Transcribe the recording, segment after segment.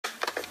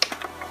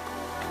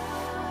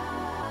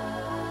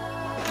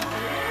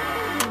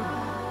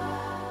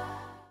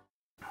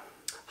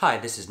Hi,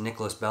 this is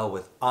Nicholas Bell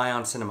with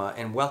IONCINEMA,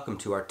 and welcome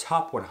to our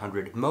top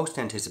 100 most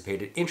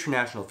anticipated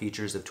international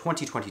features of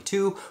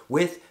 2022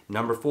 with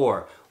number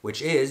 4,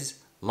 which is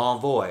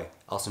L'Envoi,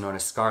 also known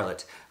as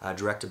Scarlet,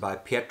 directed by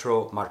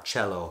Pietro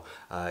Marcello.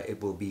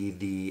 It will be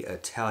the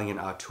Italian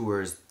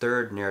auteur's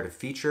third narrative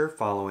feature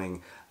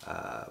following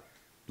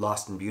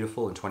Lost and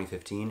Beautiful in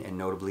 2015, and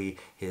notably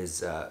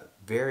his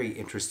very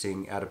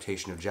interesting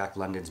adaptation of Jack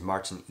London's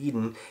Martin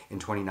Eden in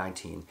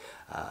 2019.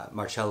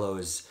 Marcello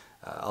is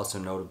also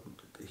notable.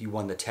 He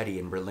won the Teddy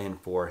in Berlin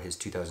for his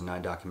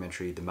 2009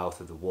 documentary, The Mouth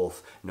of the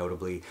Wolf,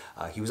 notably.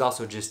 He was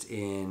also just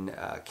in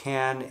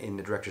Cannes in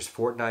the Director's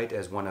Fortnight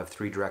as one of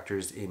 3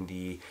 directors in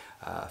the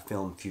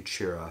film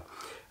Futura,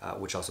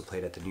 which also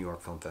played at the New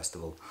York Film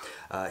Festival.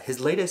 His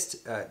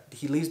latest,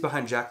 he leaves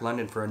behind Jack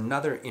London for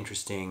another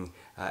interesting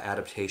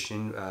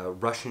adaptation,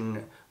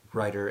 Russian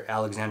writer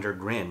Alexander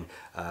Grin,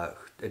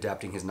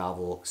 adapting his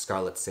novel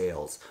Scarlet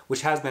Sails,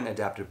 which has been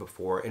adapted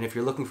before. And if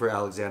you're looking for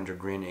Alexander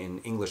Grin in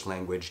English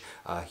language,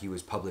 he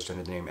was published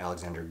under the name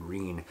Alexander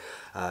Green.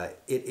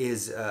 It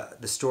is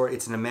the story.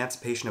 It's an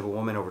emancipation of a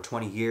woman over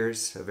 20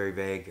 years, a very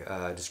vague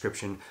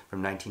description,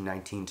 from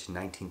 1919 to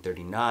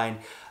 1939.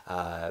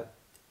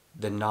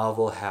 The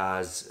novel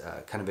has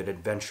kind of an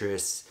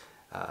adventurous,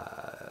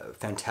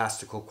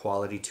 fantastical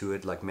quality to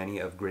it, like many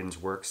of Grin's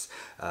works.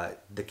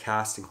 The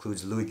cast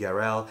includes Louis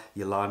Garrel,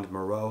 Yolande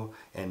Moreau,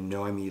 and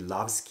Noémie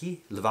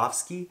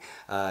Lvovsky.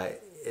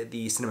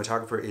 The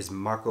cinematographer is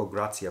Marco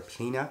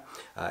Graziaplena.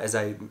 As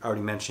I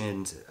already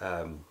mentioned,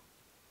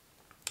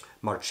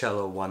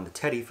 Marcello won the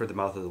Teddy for The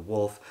Mouth of the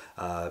Wolf.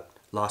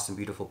 Lost and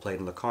Beautiful played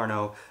in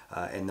Locarno,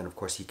 and then of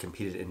course he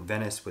competed in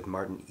Venice with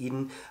Martin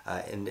Eden,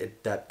 and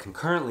that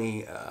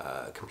concurrently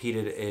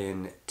competed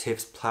in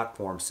TIFF's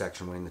platform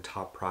section, winning the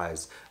top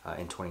prize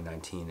in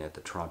 2019 at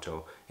the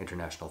Toronto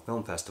International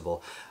Film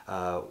Festival.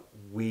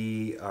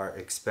 We are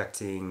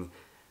expecting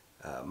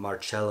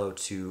Marcello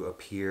to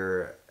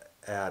appear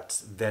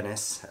at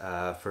Venice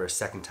for a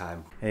second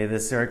time. Hey,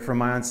 this is Eric from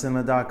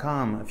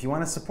IONCINEMA.com. If you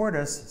want to support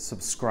us,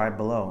 subscribe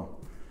below.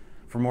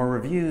 For more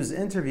reviews,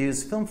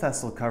 interviews, film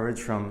festival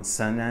coverage from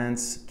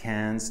Sundance,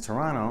 Cannes,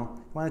 Toronto,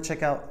 you want to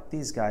check out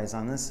these guys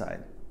on this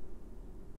side.